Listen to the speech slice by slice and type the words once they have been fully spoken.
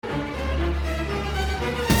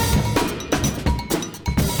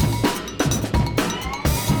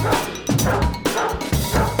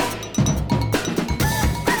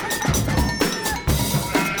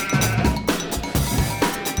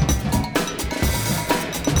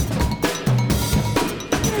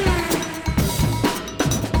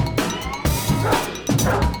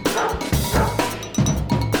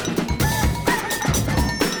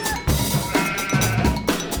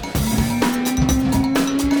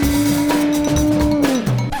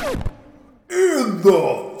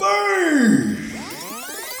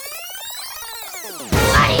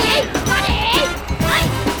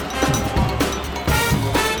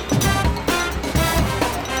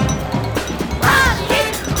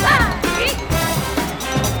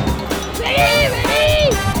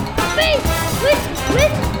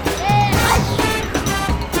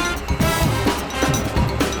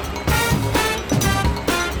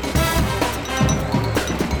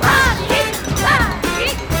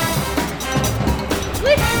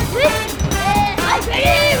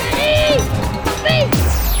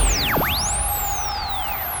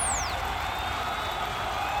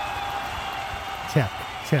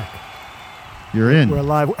You're in. We're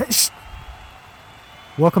live. Shh.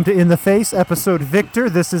 Welcome to In the Face, episode Victor.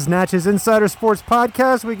 This is Natchez Insider Sports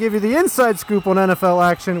Podcast. We give you the inside scoop on NFL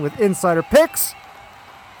action with insider picks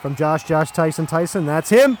from Josh Tyson. That's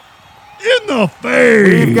him. In the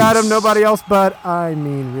face. We've got him. Nobody else but,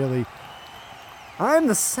 really. I'm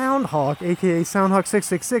the Soundhawk, a.k.a.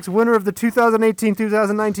 Soundhawk666, winner of the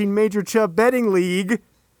 2018-2019 Major Chubb Betting League.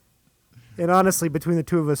 And honestly, between the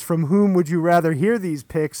two of us, from whom would you rather hear these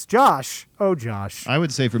picks? Josh. Oh, Josh. I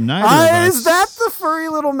would say from neither of us. Is that the furry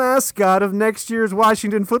little mascot of next year's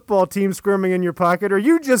Washington football team squirming in your pocket? Or are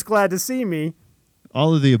you just glad to see me?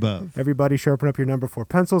 All of the above. Everybody sharpen up your number 4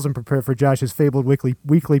 pencils and prepare for Josh's fabled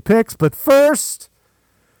weekly picks. But first,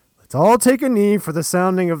 let's all take a knee for the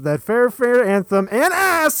sounding of that fair anthem and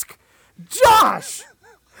ask Josh!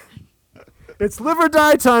 It's live or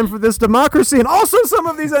die time for this democracy and also some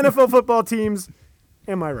of these NFL football teams.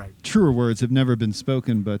 Am I right? Truer words have never been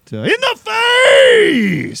spoken, but in the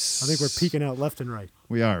face! I think we're peeking out left and right.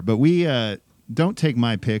 We are, but we don't take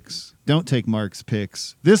my picks. Don't take Mark's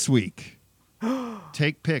picks. This week,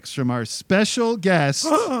 take picks from our special guest,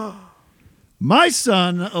 my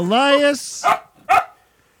son, Elias.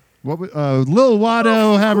 Lil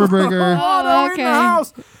Watto Haberberger. Watto in the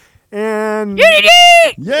house. And yeet!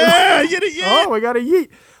 Yeah, yeet. Oh, we got a yeet.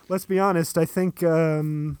 Let's be honest. I think I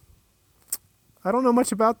don't know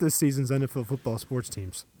much about this season's NFL football sports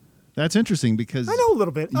teams. That's interesting because I know a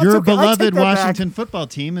little bit. Your beloved Washington football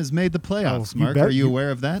team has made the playoffs. Mark, are you bet. aware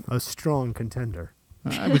of that? A strong contender.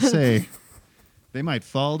 I would say they might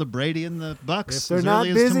fall to Brady and the Bucks. If they're as not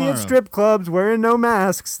early busy as tomorrow. at strip clubs wearing no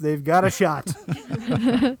masks, they've got a shot.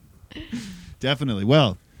 Definitely.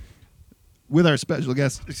 Well, with our special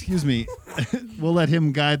guest, we'll let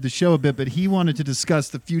him guide the show a bit, but he wanted to discuss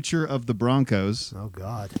the future of the Broncos. Oh,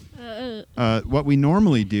 God. What we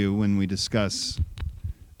normally do when we discuss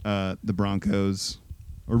the Broncos,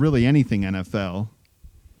 or really anything NFL,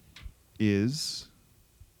 is,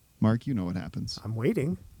 Mark, you know what happens. I'm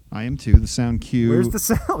waiting. I am too. The sound cue. Where's the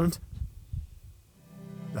sound?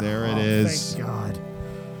 There it is. Thank God.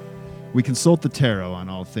 We consult the tarot on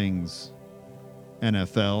all things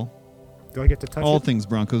NFL. Do I get to touch all it? things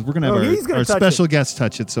Broncos. We're going to he's have gonna our touch special it. guest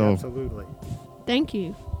touch it. So Absolutely. Thank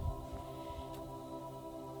you.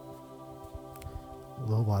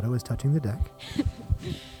 Lil Watto is touching the deck.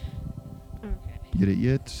 Okay. Get it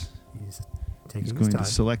yet? He's taking He's his going time. to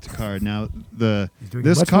select a card. Now, He's doing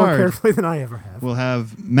this it much more card carefully than I ever have. will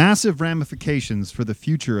have massive ramifications for the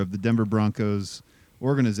future of the Denver Broncos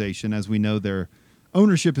organization. As we know, their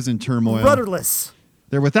ownership is in turmoil. Rudderless.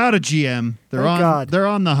 They're without a GM. Thank God. They're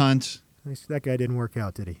on the hunt. That guy didn't work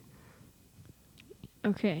out, did he?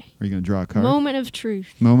 Okay. Are you going to draw a card? Moment of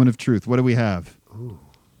truth. Moment of truth. What do we have? Ooh.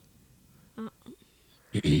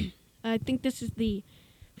 I think this is the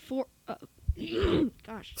four.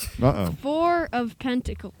 Gosh. Uh-oh. 4 of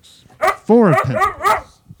Pentacles. 4 of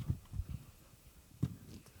Pentacles.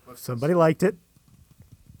 Somebody liked it.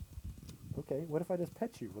 Okay, what if I just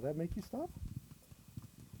pet you? Will that make you stop?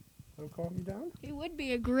 That'll calm you down? He would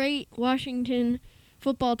be a great Washington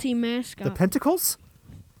football team mascot. The Pentacles?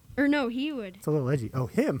 Or no, he would. It's a little edgy. Oh,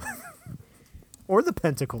 him. Or the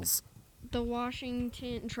Pentacles. The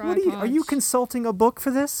Washington What Tripods. are you consulting a book for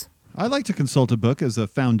this? I like to consult a book as a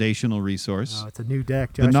foundational resource. Oh, it's a new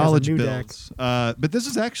deck. Josh The knowledge has a new builds. But this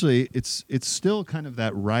is actually, it's still kind of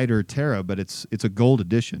that Rider Tarot, but it's a gold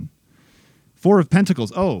edition. 4 of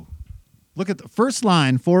Pentacles. Oh, look at the first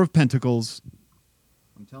line, 4 of Pentacles.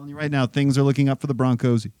 I'm telling you right now, things are looking up for the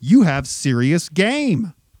Broncos. You have serious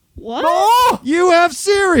game. What? Oh! You have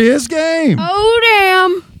serious game. Oh,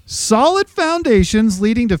 damn. Solid foundations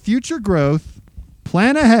leading to future growth.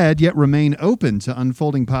 Plan ahead, yet remain open to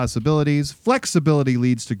unfolding possibilities. Flexibility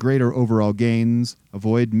leads to greater overall gains.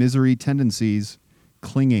 Avoid misery tendencies.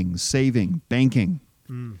 Clinging, saving, banking.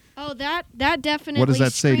 Oh, that definitely What does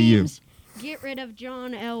that say to you? screams, get rid of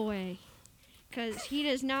John Elway. Because he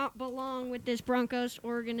does not belong with this Broncos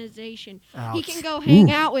organization. Ouch. He can go hang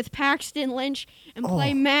out with Paxton Lynch and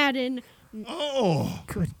play Madden. Oh,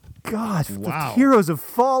 Good God. Wow. The heroes have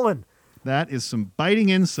fallen. that is some biting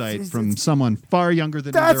insight It's- from someone far younger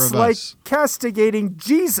than either That's of like us. castigating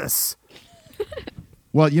Jesus.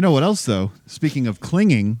 Well, you know what else, though? Speaking of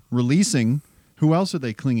clinging, releasing, who else are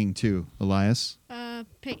they clinging to, Elias?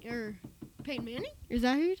 Peyton Manning? Is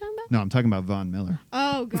that who you're talking about? No, I'm talking about Von Miller.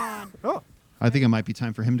 Oh, God. Oh. I think it might be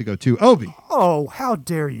time for him to go too. Obi. Oh, how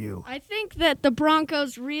dare you. I think that the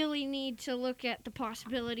Broncos really need to look at the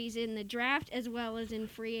possibilities in the draft as well as in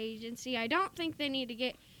free agency. I don't think they need to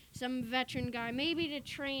get some veteran guy, maybe to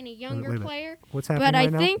train a younger Wait a minute. player. What's happening But right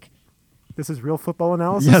I now? think This is real football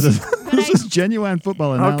analysis. Yeah, this But I- is genuine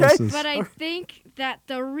football analysis. But I think that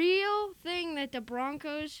the real thing that the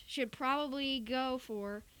Broncos should probably go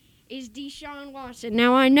for is Deshaun Watson.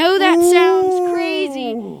 Now, I know that sounds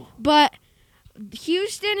crazy, but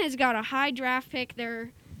Houston has got a high draft pick.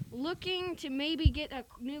 They're looking to maybe get a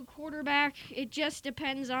new quarterback. It just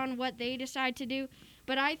depends on what they decide to do.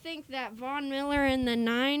 But I think that Von Miller and the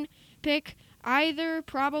 9 pick,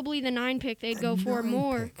 probably the 9 pick they'd go for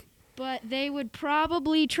more. But they would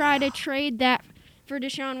probably try to trade that for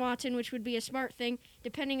Deshaun Watson, which would be a smart thing,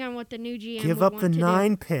 depending on what the new GM Give would up want the to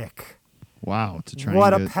 9 pick. Wow, to try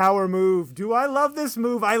What and a get... power move. Do I love this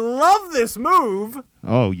move? I love this move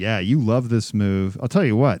Oh, yeah, you love this move. I'll tell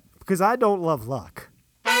you what, because I don't love luck.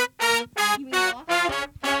 do. You mean Locke?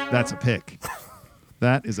 that's a pick.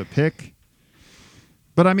 That is a pick.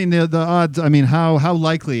 But, I mean, the odds, I mean, how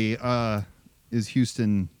likely is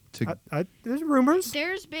Houston to... There's rumors.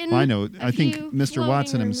 There's been I know. a I think few Mr. floating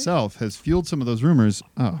Watson rumors. himself has fueled some of those rumors.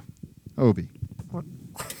 Oh, Obi. God.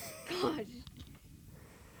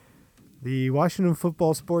 The Washington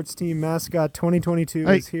football sports team mascot 2022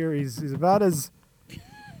 Hey. is here. He's about as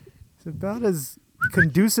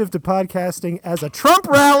conducive to podcasting as a Trump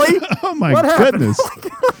rally. Oh, my What happened? goodness.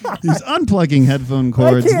 He's unplugging headphone I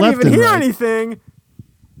cords can't left even and hear right. anything.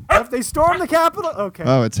 If they storm the Capitol, okay.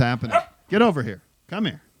 Oh, it's happening. Get over here. Come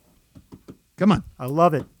here. Come on. I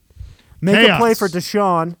love it. Make a Chaos. play for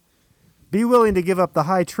Deshaun. Be willing to give up the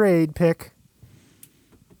high trade pick.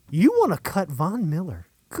 You want to cut Von Miller?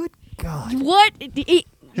 Good God. What?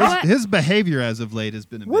 His behavior as of late has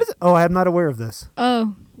been a What bit... is? Oh, I'm not aware of this.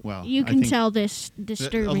 Oh, Well, you I can think tell this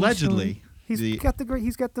disturbing allegedly... He's got the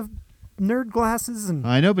nerd glasses and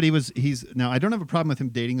I know, but he's now. I don't have a problem with him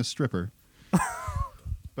dating a stripper,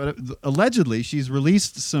 but allegedly she's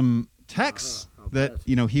released some texts that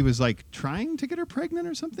he was like trying to get her pregnant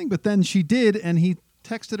or something, but then she did, and he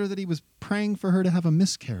texted her that he was praying for her to have a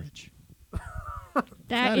miscarriage. That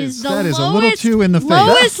That is is- the that is a lowest, little too in the face.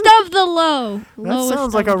 lowest of the low. that Lowest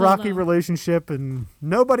sounds like of a the rocky low. relationship, and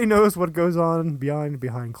nobody knows what goes on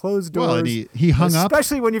behind closed doors. Well, and he hung up.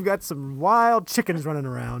 especially when you've got some wild chickens running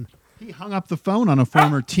around. He hung up the phone on a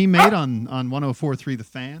former teammate on 104.3 The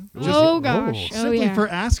Fan, just Oh gosh! Oh simply yeah. for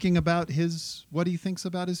asking about what he thinks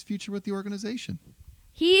about his future with the organization.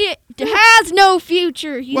 He has no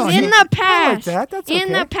future. He's Well, in he- the past. I like that. That's in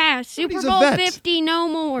okay. the past. But Super he's a Bowl vet. 50, no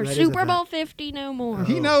more. That is a Super vet. Bowl 50, no more.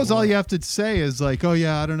 He knows all you have to say is like, "Oh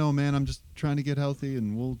yeah, I don't know, man. I'm just trying to get healthy,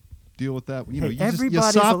 and we'll deal with that." You Hey, you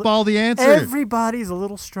everybody's a li- softball the answer. Everybody's a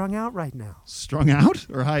little strung out right now. Strung out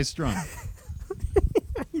or high strung?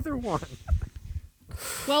 Either one.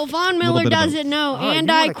 Well, Von Little Miller bit of both. doesn't know, Oh, and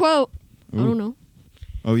you I wanna- quote, I Ooh. don't know.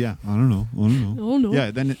 Oh yeah, I don't know. Oh no.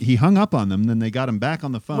 Yeah, then he hung up on them. Then they got him back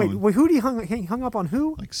on the phone. Wait, who did he hung up on?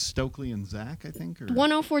 Who? Like Stokely and Zach, I think. Or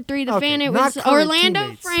 1043 The Okay, Fan. It not was current Orlando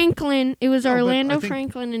teammates. Franklin. It was No, but I Orlando think-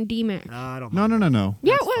 Franklin and D-Mac. I don't. no.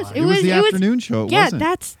 Yeah, That's it was. fine. It was the afternoon show. It yeah, wasn't.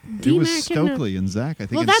 that's It D-Mac. was and, Stokely and Zach, I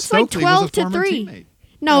think. Well, and that's like Stokely 12 was a to former 3. teammate.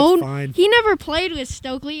 No, That's fine. he never played with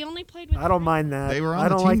Stokely. He only played with. I don't mind that. They were on I the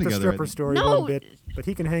don't team like the together, I stripper think. story No. one bit, but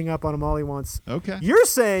he can hang up on him all he wants. Okay. You're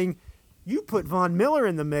saying you put Von Miller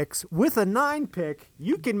in the mix with a 9 pick,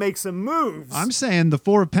 you can make some moves. I'm saying the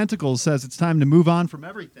Four of Pentacles says it's time to move on from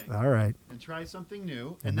everything all right. and try something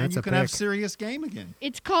new, And and then that's you a can have pick. serious game again.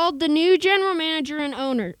 It's called the new general manager and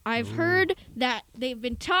owner. I've heard that they've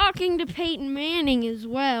been talking to Peyton Manning as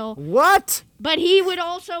well, What? but he would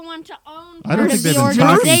also want to own I part don't of think they've the been Your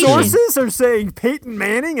talking to organization. him. sources are saying Peyton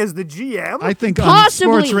Manning is the GM. I think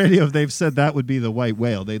Possibly. on sports radio they've said that would be the white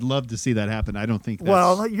whale. They'd love to see that happen. I don't think that's,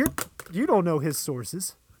 well, you don't know his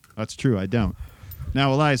sources. that's true. I don't.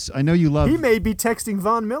 Now, Elias, I know you love. He may be texting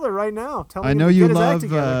Von Miller right now. Telling I him know to you get his act love.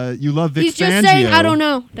 together. You love Vic He's just Fangio. saying, I don't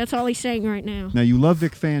know. That's all he's saying right now. Now you love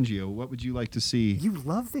Vic Fangio. What would you like to see? You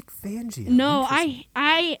love Vic Fangio. No, Interesting.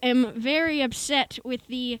 I am very upset with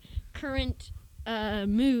the current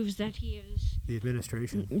moves that he is. The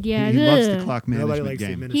administration. Yeah, he loves the ugh. clock Nobody management likes the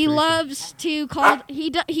game. administration. He loves to call.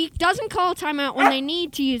 He doesn't call a timeout when they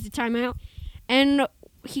need to use the timeout, and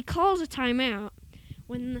he calls a timeout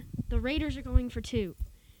when the Raiders are going for 2.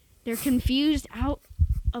 They're confused out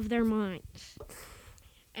of their minds.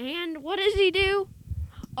 And what does he do?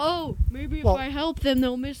 Oh, maybe if Well- I help them,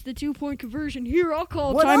 they'll miss the 2-point conversion. Here, I'll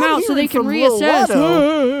call a What I'm timeout so they hearing can from reassess.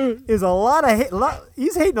 Loretto is a lot of hate.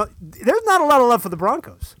 He's hating. There's not a lot of love for the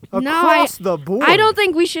Broncos across the board. I don't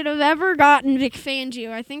think we should have ever gotten Vic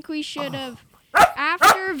Fangio. I think we should have,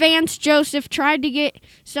 after Vance Joseph, tried to get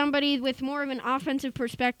somebody with more of an offensive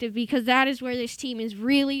perspective, because that is where this team is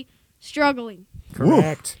really struggling.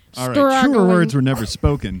 Correct. All right, truer Struggling. words were never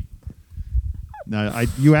spoken. Now,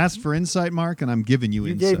 you asked for insight, Mark, and I'm giving you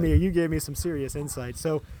insight. You gave me some serious insight.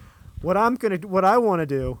 So, what I want to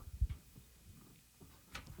do.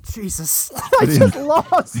 Jesus, I just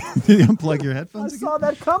lost. Did you unplug your I headphones again? saw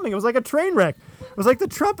that coming. It was like a train wreck. It was like the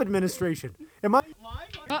Trump administration. Am I?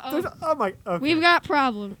 Uh-oh. Oh my. Okay. We've got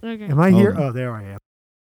problems. Okay. Am I here? Oh. Oh, there I am.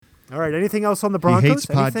 All right. Anything else on the Broncos? hates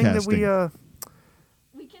Anything that podcasting.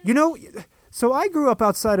 you know, so I grew up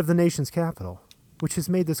outside of the nation's capital, which has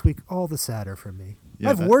made this week all the sadder for me. Yeah,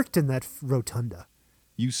 I've worked in that rotunda.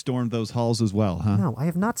 You stormed those halls as well, huh? No, I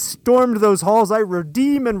have not stormed those halls. I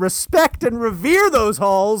redeem and respect and revere those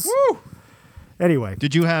halls. Woo! Anyway.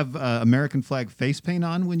 Did you have American flag face paint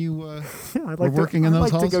on when you Yeah, I'd were like working in I'd those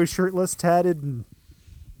like halls? to go shirtless, tatted, and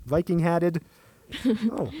Viking hatted.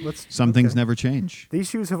 Some things okay. never change. These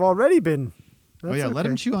shoes have already been. Oh, yeah, let okay.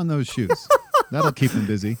 him chew on those shoes. That'll keep him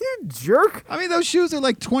busy. You jerk. I mean, those shoes are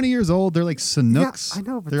like 20 years old. They're like Sanooks. Yeah, I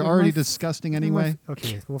know, but they're they're already my- disgusting anyway.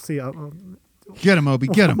 Okay, we'll see. Get him, Obi,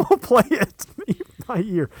 get him. We'll play it by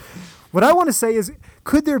ear. What I want to say is,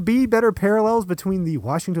 could there be better parallels between the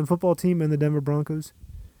Washington football team and the Denver Broncos?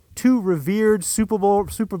 Two revered Super Bowl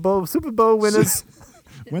winners.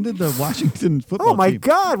 When did the Washington football Oh my team?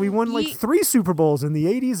 God, we won like Ye- 3 Super Bowls in the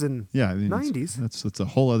 80s and Yeah, I mean, 90s. That's a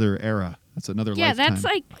whole other era. That's another Yeah, lifetime. that's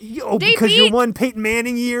like Oh, They because you beat- won Peyton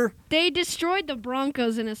Manning year. they destroyed the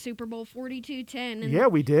Broncos in a Super Bowl 42-10. And, Yeah,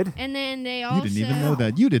 we did. and then they you also didn't even know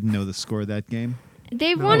that. You didn't know the score of that game.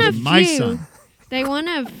 They That won a was few. my son. They won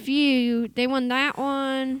a few. They won that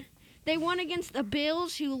one. They won against the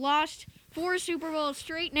Bills, who lost 4 Super Bowls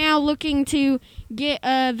straight now, looking to get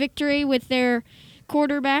a victory with their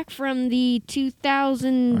quarterback from the All right, well,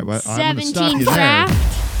 I'm gonna stop 2017 you there.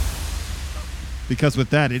 draft. Because with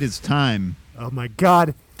that, it is time Oh my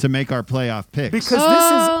God. to make our playoff picks. Because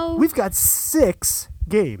Oh. we've got 6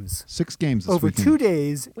 games 6 games this over weekend. 2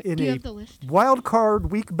 days in Do you a have the list? wild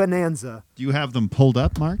card week bonanza. Do you have them pulled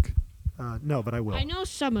up, Mark? No, but I will. I know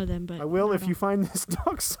some of them, but I will not if all. you find this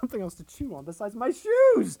dog something else to chew on besides my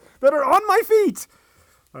shoes that are on my feet.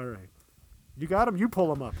 All right. You got them? You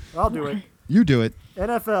pull them up. I'll do it. You do it.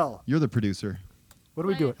 NFL. You're the producer. What are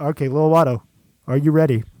we doing? Okay, Lil Watto, are you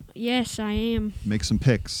ready? Yes, I am. Make some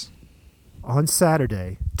picks. On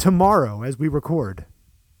Saturday, tomorrow as we record.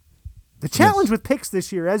 The challenge with picks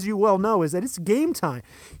this year, as you well know, is that it's game time.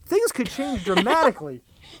 Things could change dramatically.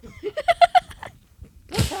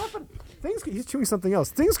 What happened? He's chewing something else.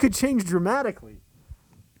 Things could change dramatically.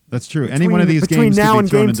 That's true. Any one of these between games now could be and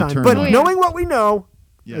thrown game into time. turmoil. But Oh, yeah. knowing what we know,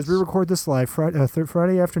 Yes. as we record this live,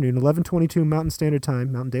 Friday afternoon, 11:22 Mountain Standard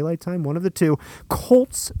Time, Mountain Daylight Time, one of the two,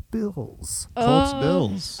 Colts Bills. Colts, Oh,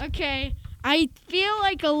 Bills. Okay, I feel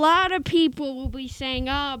like a lot of people will be saying,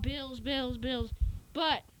 "Oh, Bills, Bills, Bills,"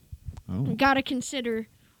 but Oh. got to consider,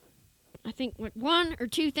 I think, what, 1 or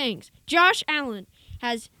 2 things. Josh Allen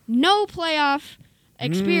has no playoff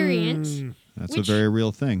experience. That's Which- a very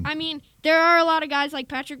real thing. I mean, there are a lot of guys like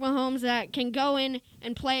Patrick Mahomes that can go in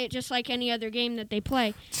and play it just like any other game that they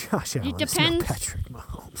play. Josh Allen. depends. Not Patrick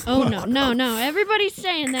Mahomes. Oh no! Everybody's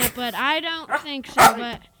saying that, but I don't think so.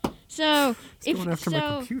 But so if going after my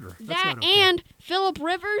so, computer. That's that not okay. and Phillip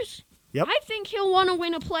Rivers, Yep. I think he'll want to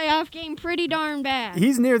win a playoff game pretty darn bad.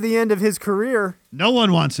 He's near the end of his career. No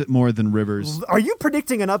one wants it more than Rivers. Are you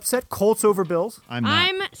predicting an upset, Colts over Bills? I'm not.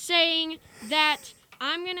 I'm saying that.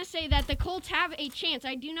 I'm going to say that the Colts have a chance.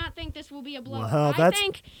 I do not think this will be a blowout. Well, I that's-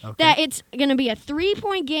 think okay. that it's going to be a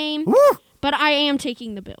 3-point game, Woo! but I am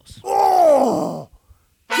taking the Bills. Oh!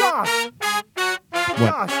 Josh! What?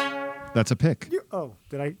 Josh! That's a pick.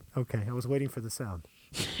 Did I? Okay, I was waiting for the sound.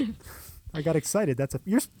 I got excited. That's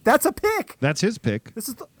a pick. That's his pick. This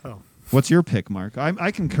is What's your pick, Mark? I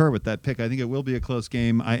concur with that pick. I think it will be a close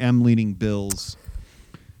game. I am leaning Bills.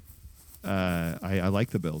 I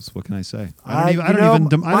like the Bills. What can I say? I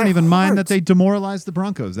don't even mind that they demoralized the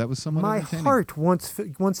Broncos. That was somewhat my entertaining. heart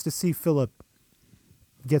wants to see Phillip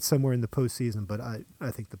get somewhere in the postseason, but I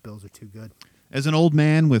think the Bills are too good. As an old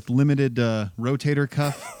man with limited rotator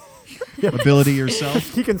cuff ability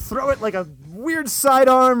yourself, He can throw it like a weird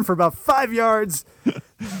sidearm for about 5 yards.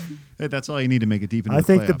 hey, that's all you need to make it deep into I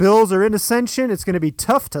think the playoffs. Bills are in ascension. It's going to be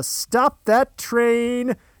tough to stop that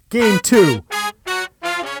train. Game 2.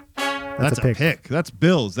 That's a pick. That's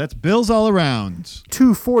Bills. That's Bills all around.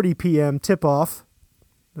 2:40 p.m. tip-off.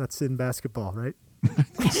 That's in basketball, right?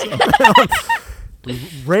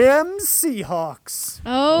 Rams Seahawks.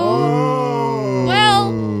 Oh. Well,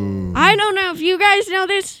 I don't know if you guys know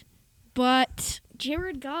this, but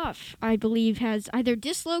Jared Goff, I believe, has either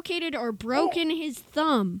dislocated or broken his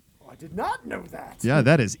thumb. I did not know that. Yeah,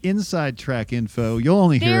 that is inside track info. You'll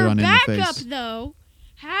only hear Their it on In the backup, Face. though,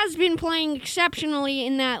 has been playing exceptionally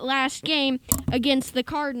in that last game against the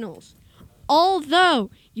Cardinals. Although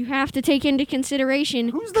you have to take into consideration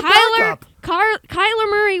Who's the backup? Kyler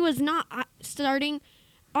Murray was not starting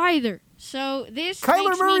either. So this Kyler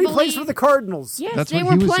makes Murray me plays believe, for the Cardinals. Yes, That's they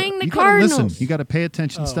what were he was. playing the you gotta Cardinals. listen. You got to pay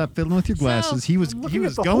attention. Oh. Stop fiddling with your glasses. He was Looking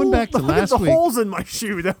at the going hole- back to look at last the week. holes in my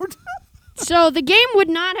shoe. So the game would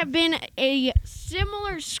not have been a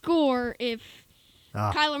similar score if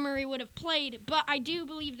Ah. Kyler Murray would have played, but I do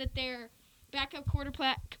believe that their backup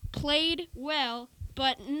quarterback played well,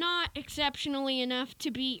 but not exceptionally enough to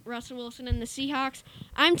beat Russell Wilson and the Seahawks.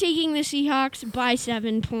 I'm taking the Seahawks by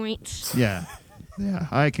 7 points. Yeah,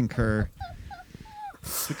 I concur.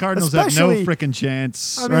 The Cardinals have no Especially- freaking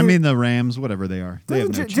chance. I Or I mean- mean the Rams, whatever they are. They have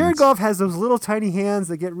no Jared chance. Goff has those little tiny hands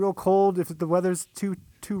that get real cold if the weather's too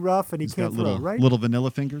rough and he He's can't got throw, little right? little vanilla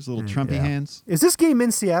fingers, little Trumpy Yeah. hands. Is this game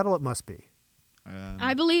in Seattle? It must be.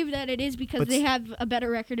 I believe that it is because But- they have a better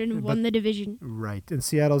record and have won the division. Right. And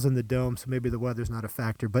Seattle's in the dome, so maybe the weather's not a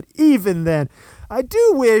factor. But even then, I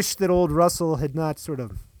do wish that old Russell had not sort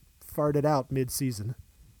of farted out mid-season.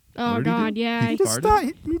 Oh What did he God, do? yeah. He He just farted?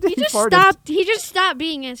 stopped. He just farted. stopped. He just stopped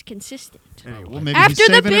being as consistent. Well, maybe After he's the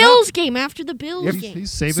saving it up. Bills game. After the Bills He's, game.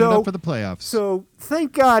 he's saving it So- up for the playoffs. So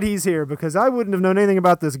thank God he's here because I wouldn't have known anything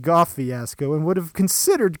about this Goff fiasco and would have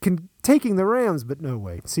considered taking the Rams, but no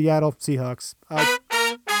way. Seattle Seahawks.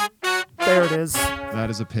 There it is. that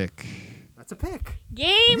is a pick. That's a pick.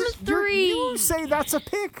 Game 3. You say that's a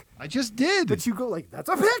pick, I just did. but you go like, that's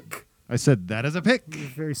a pick. I said that is a pick.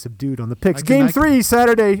 Very subdued on the picks. I can- Game I can- 3,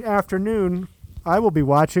 Saturday afternoon. I will be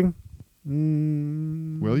watching.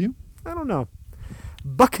 Will you? I don't know.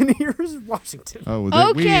 Buccaneers, Washington. Oh,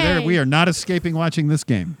 Okay. we are not escaping watching this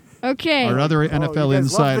game. Okay. Our other Oh, NFL you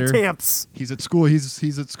guys love insider. the Tamps. He's at school.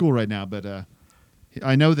 He's at school right now, but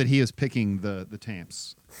I know that he is picking the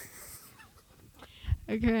Tamps.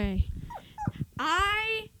 Okay.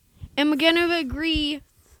 I am going to agree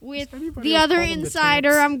with anybody the else other call them the insider.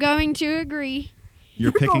 Tamps? I'm going to agree.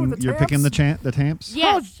 You're going picking. with the You're picking Tamps? the Tamps.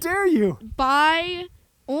 Yes. How dare you? By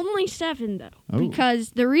only 7, though. Oh.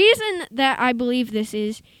 Because the reason that I believe this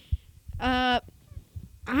is,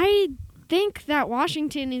 I think that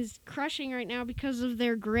Washington is crushing right now because of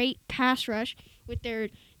their great pass rush with their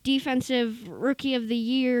defensive rookie of the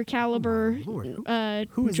year caliber Oh, Lord.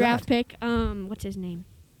 Who is draft that? pick. What's his name?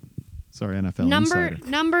 Sorry, NFL insider.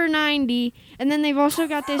 Number 90, and then they've also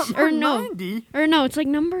got this or no, 90? it's like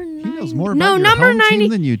number 90. He knows more about no, your number home 90, team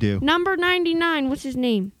than you do. number 99. What's his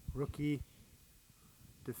name? Rookie.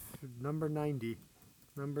 Number 90.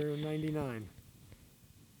 Number 99.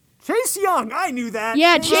 Chase Young. I knew that.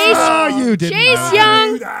 Yeah, Chase. Oh, you didn't know Chase that.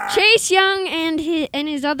 Young. knew that. Chase Young and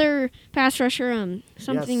his other pass rusher.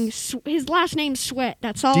 Something. Yes. His last name's Sweat.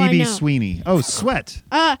 That's all I DB know. Sweeney. Oh, Sweat.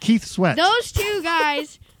 Uh, Keith Sweat. those two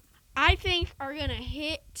guys, I think, are gonna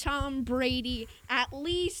hit Tom Brady at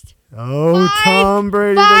least Oh, Tom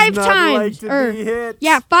Brady five does not times. like to be hit.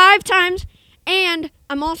 Yeah, 5 times. And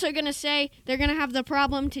I'm also going to say they're going to have the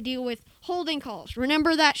problem to deal with holding calls.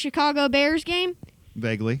 Remember that Chicago Bears game?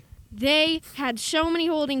 Vaguely. They had so many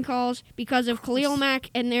holding calls because of Khalil Mack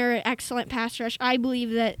and their excellent pass rush. I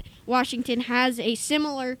believe that Washington has a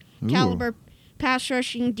similar Ooh. caliber pass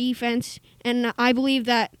rushing defense, and I believe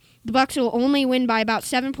that the Bucs will only win by about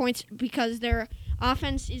 7 points because their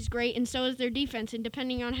offense is great and so is their defense. And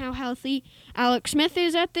depending on how healthy Alex Smith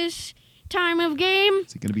is at this time of game,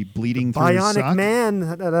 Is he going to be bleeding through his Bionic sock? man,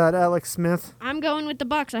 that Alex Smith. I'm going with the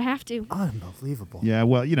Bucs. I have to. Unbelievable. Yeah,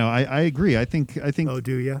 well, I agree. I think Oh,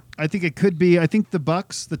 do you? I think it could be. I think the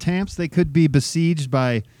Bucks, the Tamps, they could be besieged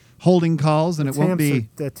by holding calls, and it won't be.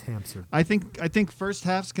 The Tamps are. I think first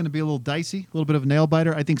half's going to be a little dicey, a little bit of a nail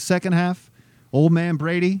biter. I think second half, old man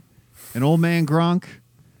Brady, and old man Gronk,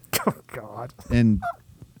 Oh, God. and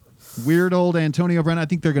weird old Antonio Brown. I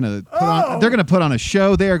think they're going to put on a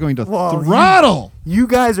show. They are going to Well, throttle. You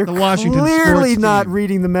guys are The Washington clearly sports not team.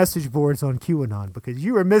 reading the message boards on QAnon because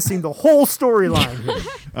you are missing the whole storyline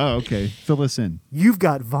here. Oh, okay. Fill us in. You've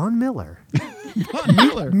got Von Miller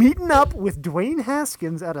Miller. meeting up with Dwayne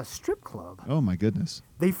Haskins at a strip club. Oh my goodness.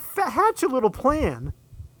 They hatch a little plan,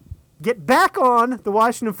 get back on the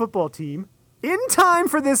Washington football team in time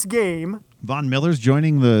for this game. Von Miller's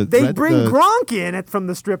joining the. They bring Gronk in from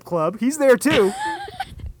the strip club. He's there too.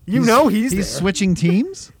 He's there. switching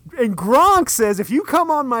teams. And Gronk says, if you come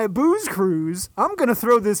on my booze cruise, I'm going to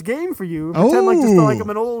throw this game for you. Pretend like I'm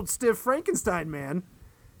an old, stiff Frankenstein man.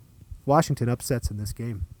 Washington upsets in this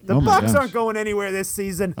game. The Oh my Bucs gosh. aren't going anywhere this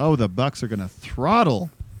season. Oh, the Bucks are going to throttle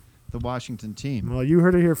the Washington team. Well, you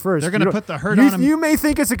heard it here first. They're gonna You put the hurt you, on 'em. You may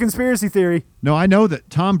think it's a conspiracy theory. No, I know that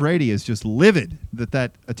Tom Brady is just livid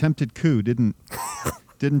that attempted coup didn't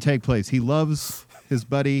Didn't take place. He loves his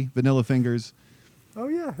buddy Vanilla Fingers. Oh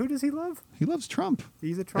yeah, who does he love? He loves Trump.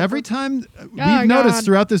 He's a Trump. Every time we've God. noticed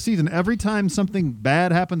throughout this season, every time something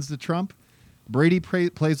bad happens to Trump, Brady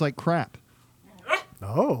plays like crap.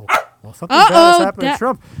 Oh, well, something bad has happened to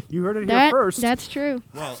Trump. You heard it here first. That's true.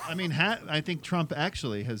 Well, I mean, I think Trump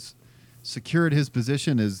actually has secured his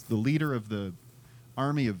position as the leader of the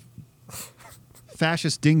army of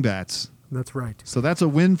fascist dingbats. That's right. So that's a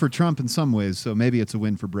win for Trump in some ways. So maybe it's a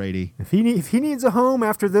win for Brady. If he needs a home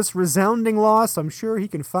after this resounding loss, I'm sure he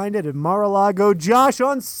can find it at Mar-a-Lago. Josh,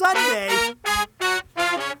 on Sunday.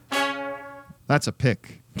 That's a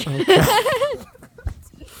pick.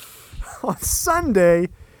 On Sunday,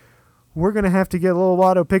 we're going to have to get little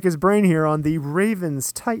Watto pick his brain here on the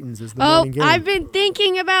Ravens-Titans as the morning game. I've been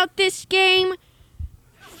thinking about this game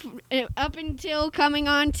up until coming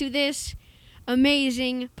on to this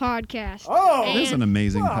amazing podcast. Oh, It is an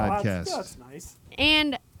amazing podcast. That's nice.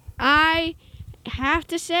 And I have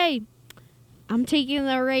to say, I'm taking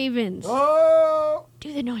the Ravens. Oh!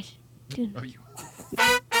 Do the noise. Oh, you-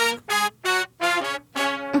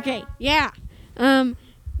 Okay, yeah.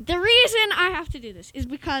 The reason I have to do this is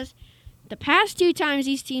because the past 2 times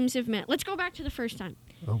these teams have met. Let's go back to the first time.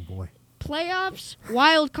 Oh, boy. Playoffs,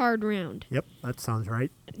 wild card round. Yep, that sounds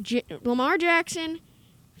right. Lamar Jackson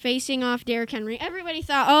facing off Derrick Henry. Everybody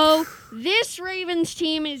thought, oh, this Ravens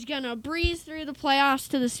team is going to breeze through the playoffs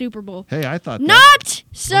to the Super Bowl. Hey, I thought that. Not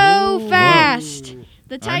so fast.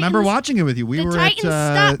 The Titans, I remember watching it with you. We the were Titans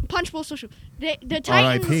at stop Punch Bowl Social. The Titans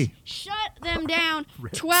R.I.P. shut them down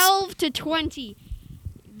Rips. 12-20.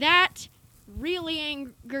 That really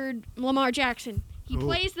angered Lamar Jackson. He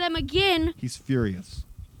plays them again He's furious.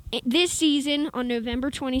 this season on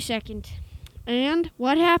November 22nd. And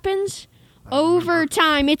what happens?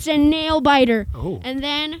 Overtime. It's a nail biter. Oh. And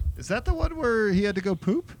then, Is that the one where he had to go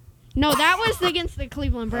poop? no, that was against the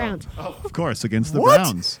Cleveland Browns. Oh, of course, against the What?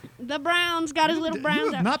 Browns. The Browns got his little You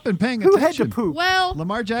Browns have out. not been paying Who attention. had to poop? Well,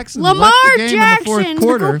 Lamar Jackson Lamar left the game in the Jackson- fourth To go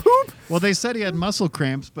quarter. poop? Well, they said he had muscle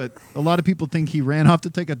cramps, but a lot of people think he ran off to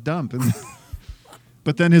take a dump. And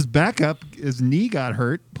but then his backup, his knee got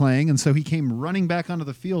hurt playing, and so he came running back onto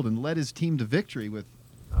the field and led his team to victory with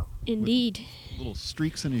indeed. little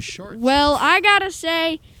streaks in his shorts. Well, I got to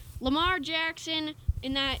say, Lamar Jackson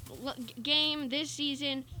in that game this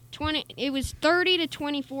season, it was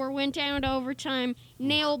 30-24, went down to overtime,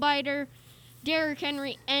 nail biter. Derrick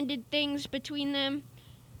Henry ended things between them.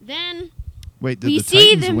 Then Wait, did we the see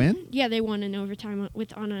Titans them. win? Yeah, they won in overtime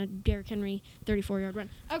on a Derrick Henry 34-yard run.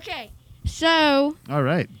 Okay, so All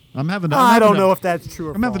right. I'm having to. I don't know if that's true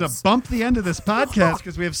or I'm having to false. bump the end of this podcast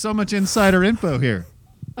because we have so much insider info here.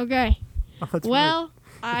 okay. Oh, that's Well,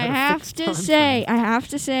 I gotta have fix to time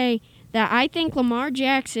say that I think Lamar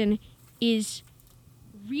Jackson is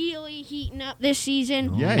really heating up this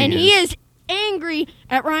season, Yeah, and he he is angry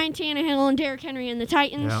at Ryan Tannehill and Derrick Henry and the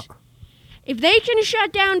Titans. Yeah. If they can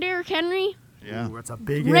shut down Derrick Henry, Yeah. Ooh, that's a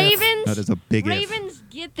big if. Ravens, That is a big if. Ravens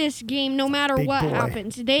get this game no matter Big what boy.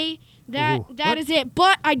 happens. That Ooh. is it.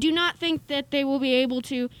 But I do not think that they will be able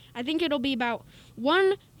to. I think it'll be about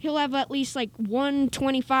he'll have at least like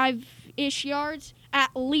 125-ish yards at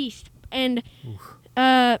least. And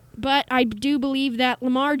but I do believe that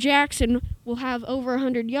Lamar Jackson will have over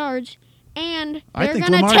 100 yards, and I they're think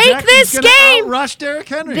going to Lamar take Jackson's this gonna game. Rush Derrick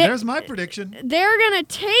Henry. They- There's my prediction. They're going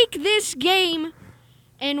to take this game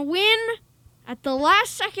and win at the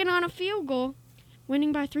last second on a field goal,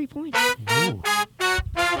 winning by 3 points. Ooh.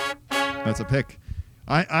 That's a pick.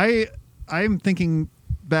 I'm thinking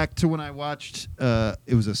back to when I watched.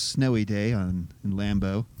 It was a snowy day in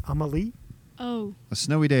Lambeau. Amelie? Oh. A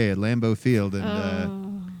snowy day at Lambeau Field,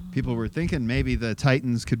 and people were thinking maybe the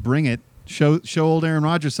Titans could bring it, show old Aaron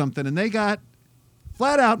Rodgers something, and they got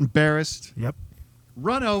flat out embarrassed, Yep.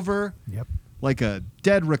 run over Yep. like a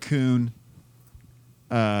dead raccoon.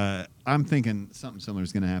 I'm thinking something similar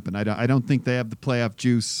is going to happen. I don't think they have the playoff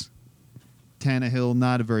juice. Tannehill,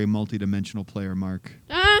 not a very multi-dimensional player, Mark.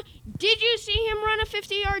 Did you see him run a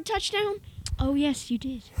 50-yard touchdown? Oh, yes, you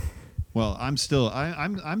did. Well, I'm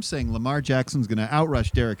saying Lamar Jackson's going to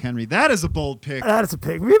outrush Derrick Henry. That is a bold pick. That is a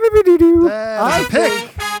pig. That is a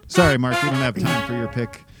pick. Sorry, Mark, we don't have time for your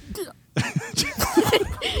pick.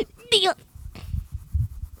 Deal.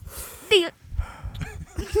 Deal.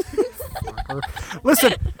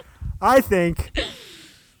 Listen, I think,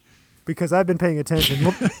 because I've been paying attention,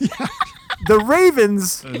 the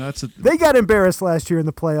Ravens, they got embarrassed last year in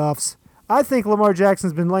the playoffs. I think Lamar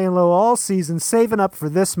Jackson's been laying low all season, saving up for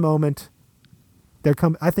this moment.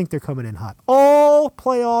 I think they're coming in hot all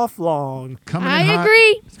playoff long. Coming in I hot.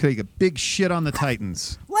 agree. It's going to get a big shit on the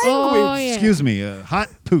Titans. Language. Oh, yeah. Excuse me, hot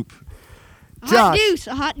poop. A Josh, hot deuce.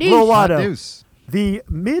 A hot deuce. Lil Hot Watto. deuce.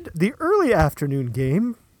 The early afternoon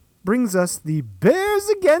game brings us the Bears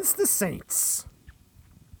against the Saints.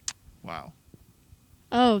 Wow.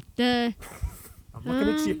 Oh, the. I'm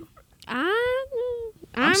looking at you.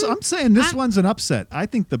 I'm saying this one's an upset. I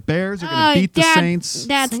think the Bears are going to beat the Saints.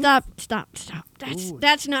 Dad, stop.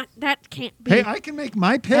 That's not. That can't be. Hey, I can make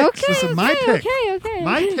my picks. Okay, This is my pick. Okay.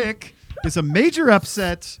 My pick is a major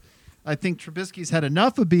upset. I think Trubisky's had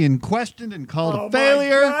enough of being questioned and called a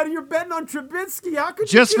failure. My God, you're betting on Trubisky. How could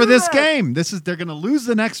Just you for do this that? game. They're going to lose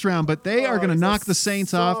the next round, but they are going to he's knock a the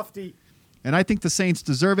Saints off. softy. And I think the Saints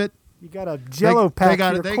deserve it. You got a Jello pack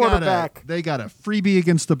for your quarterback. They got a freebie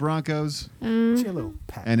against the Broncos, Jello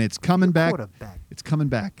pack. and it's coming back. Quarterback. It's coming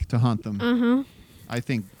back to haunt them. Uh-huh. I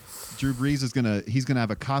think Drew Brees is he's gonna have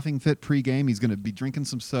a coughing fit pregame. He's gonna be drinking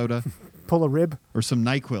some soda Pull a rib. or some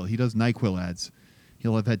NyQuil. He does NyQuil ads.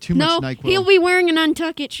 He'll have had too much NyQuil. He'll be wearing an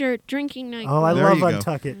Untuck It shirt, drinking NyQuil. Oh, I There love you go.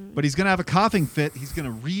 Untuck It. But he's gonna have a coughing fit. He's gonna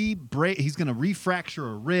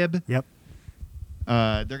refracture a rib. Yep.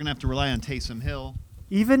 They're gonna have to rely on Taysom Hill.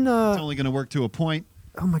 Even It's only gonna work to a point.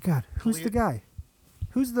 oh my God, who's the guy?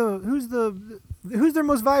 Who's their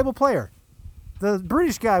most valuable player? The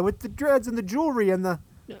British guy with the dreads and the jewelry and the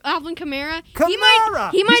Alvin Kamara.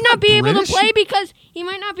 Kamara! He might He's not not be able to British? play because he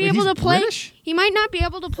might not be Wait, able he's to play. British? He might not be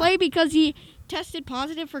able to play because he tested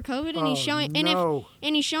positive for COVID and he's Oh, showing no.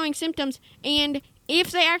 and he's showing symptoms. And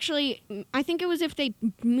if they actually, I think it was if they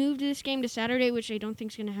moved this game to Saturday, which I don't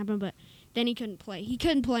think is going to happen, but then he couldn't play. He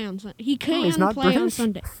couldn't play on Sunday. He he's couldn't not play on British?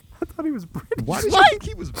 Sunday. I thought he was British. Why did What? you think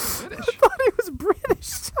he was British? I thought he was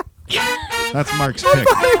British. That's Mark's pick.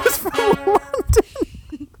 He was from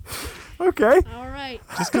London. Okay. All right.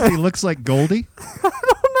 Just because he looks like Goldie.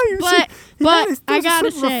 I don't know. I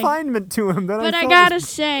gotta say, refinement to him. That But I thought gotta was-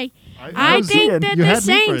 say, I I was- think seeing. that You the had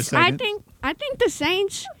me for a Saints. I second. think the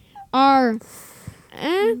Saints are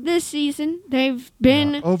this season. They've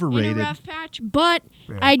been in overrated. a rough patch, but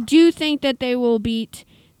Yeah. I do think that they will beat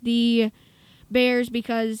the Bears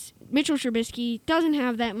because Mitchell Trubisky doesn't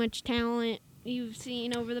have that much talent you've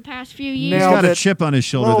seen over the past few He's years. Nailed got a it. chip on his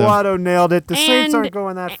shoulder, Lil though. Watto nailed it. The Saints And- aren't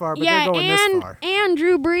going that far, but yeah, they're going and this far. and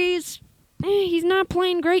Drew Brees, he's not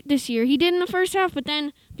playing great this year. He did in the first half, but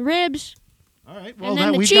then the ribs, All right. Well, and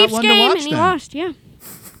then the we've got Chiefs one game, to watch and he then. lost. Yeah,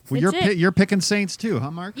 Well, That's it. you're picking Saints too,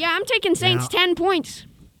 huh, Mark? yeah. I'm taking Saints Yeah. 10 points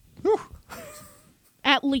Whew.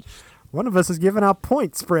 at least. One of us is giving out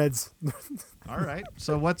point spreads. All right.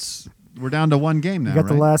 So we're down to one game now, You got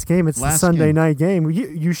the right? last game. It's the Last Sunday game. night game.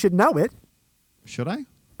 You should know it. Should I?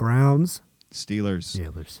 Browns. Steelers.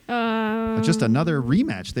 Steelers. Just another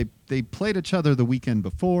rematch. They played each other the weekend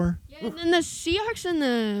before. Yeah, and then the Seahawks and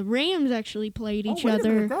the Rams actually played each wait a other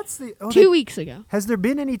minute, That's the 2 weeks ago. Has there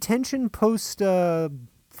been any tension post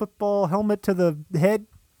football helmet to the head?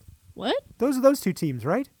 What? Those are those two teams,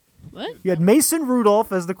 right? What? You had Mason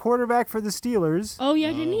Rudolph as the quarterback for the Steelers. Oh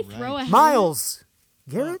yeah, didn't he right. throw a helmet? Miles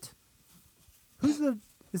Garrett. Who's the?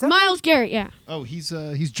 Is that Miles Garrett? Yeah. Oh, he's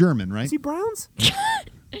German, right? Is he Browns?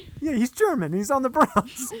 Yeah, he's German. He's on the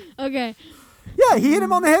Browns. Okay. Yeah, he hit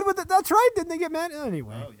him on the head with it. That's right. Didn't they get mad?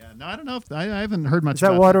 Anyway. Oh yeah. No, I don't know if I haven't heard much Is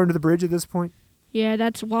that about water under the bridge at this point? Yeah,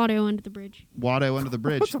 that's Watto under the bridge. Watto under the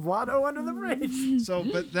bridge. What's Watto under the bridge? So,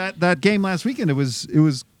 but that game last weekend, it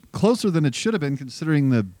was closer than it should have been, considering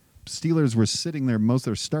the Steelers were sitting there most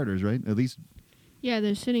of their starters, right? At least Yeah,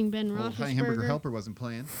 they're sitting Ben old High Hamburger Roethlisberger. Helper wasn't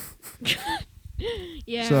playing.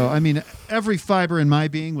 Yeah. So, I mean, every fiber in my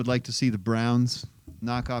being would like to see the Browns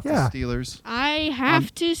knock off Yeah. the Steelers. I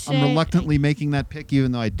have to say I'm reluctantly making that pick,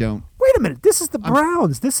 even though I don't. Wait a minute. This is the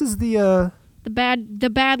Browns. This is the. the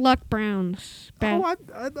bad luck Browns. Bad.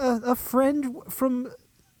 A friend from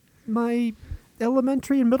my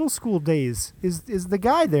elementary and middle school days is the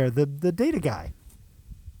guy there, the data guy.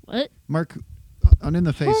 What? Mark, on In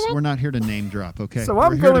the Face, we're not here to name drop, okay? So We're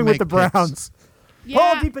I'm here to going with make the picks. Browns. Yeah.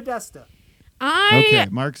 Paul DePodesta. Okay,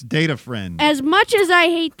 Mark's data friend. As much as I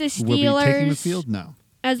hate the Will be taking the Steelers, field? No.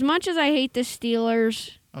 as much as I hate the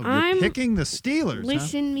Steelers, Oh, you're I'm picking the Steelers,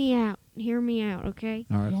 listen me out. Hear me out, okay?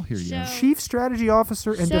 huh? All right, I'll hear you. So- Chief Strategy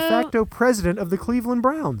Officer and de So- facto president of the Cleveland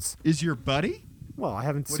Browns. Is your buddy? Well, I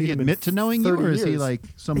haven't Would seen he him admit in to knowing you, 30 or is he years. like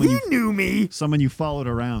someone He you, knew me. someone you followed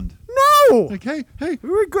around? No. Like, hey, We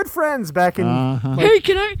were good friends back in. Uh-huh. Hey,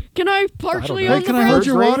 can I partially know. own hey, can the I hold Browns?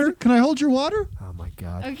 your Birds water? Can I hold your water? Oh my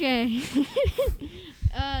God. Okay.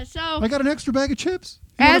 So I got an extra bag of chips.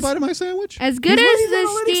 You want As- a bite of my sandwich? as good He's as the the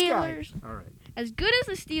analytics guy. Steelers, All right. as good as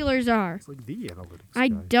the Steelers are, It's like the analytics I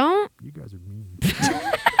guy. don't. You guys are mean.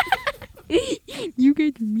 You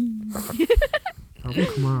guys are mean. How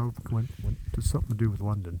come I went to something to do with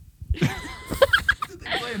London? Did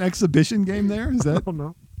they play an exhibition game there? Is I that? don't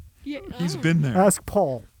know. Yeah, He's been there. Ask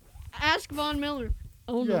Paul. Ask Von Miller.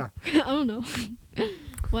 Oh no. Yeah. Oh no.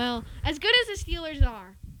 Well, as good as the Steelers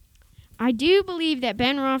are, I do believe that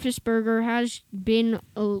Ben Roethlisberger has been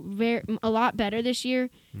a lot better this year,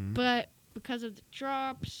 but because of the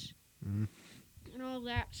drops and all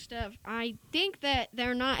that stuff, I think that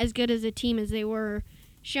they're not as good as a team as they were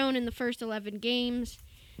shown in the first 11 games.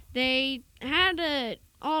 They had a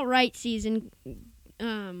all right season,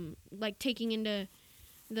 like taking into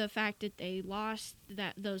the fact that they lost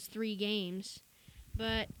those 3 games.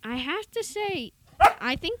 But I have to say,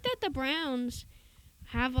 I think that the Browns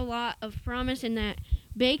have a lot of promise in that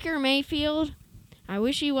Baker Mayfield, I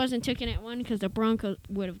wish he wasn't taken at 1 because the Broncos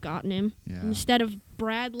would have gotten him instead of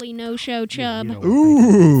Bradley No-Show Chubb. You know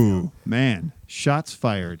Ooh, man. Shots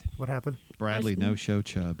fired. what happened? Bradley No-Show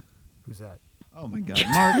Chubb. Who's that? Oh, my God.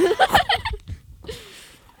 Mark.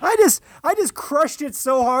 I just crushed it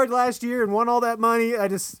so hard last year and won all that money. Who knows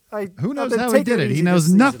I've been how he taking did it? He easy knows this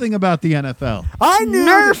season. nothing about the NFL. I knew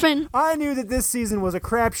Nerfing. I knew that this season was a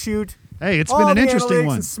crapshoot. Hey, it's All been an the interesting analytics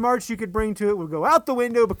one. and smarts you could bring to it would go out the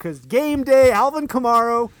window because game day, Alvin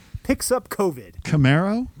Kamara picks up COVID.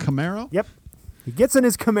 Camaro? Yep. He gets in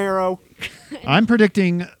his Camaro. I'm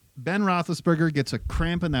predicting Ben Roethlisberger gets a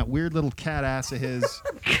cramp in that weird little cat ass of his.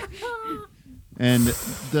 And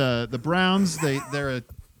the Browns, they're a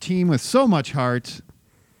team with so much heart.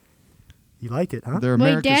 You like it, huh? They're Wait,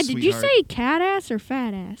 America's Dad, did you sweetheart. say cat ass or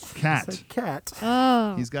fat ass? Cat? It's a cat.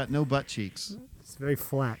 Oh. He's got no butt cheeks. It's very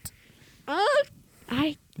flat.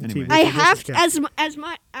 Anyway, I Versus have cat. as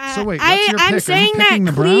my. So wait, what's your pick? Are I'm you saying that picking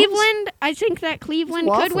the Browns? Cleveland. I think that Cleveland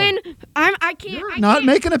He's could win. waffling. I can't. you're I not can't,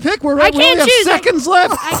 making a pick. We I only can't have choose. seconds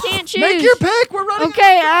left. I can't choose. Make your pick. We're running.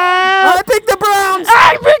 Okay. I picked the Browns.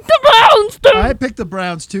 I picked the Browns. Too. I picked the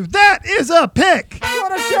Browns too. That is a pick.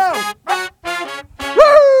 What a show!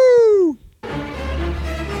 Woo!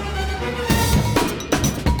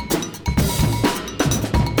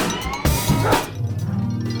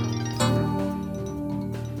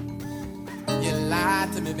 You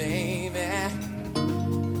lied to me, baby.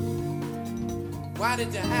 Why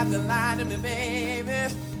did you have to lie to me,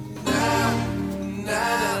 baby? No,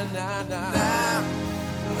 no, no, no, no,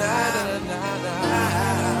 no, no, no,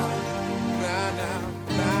 no.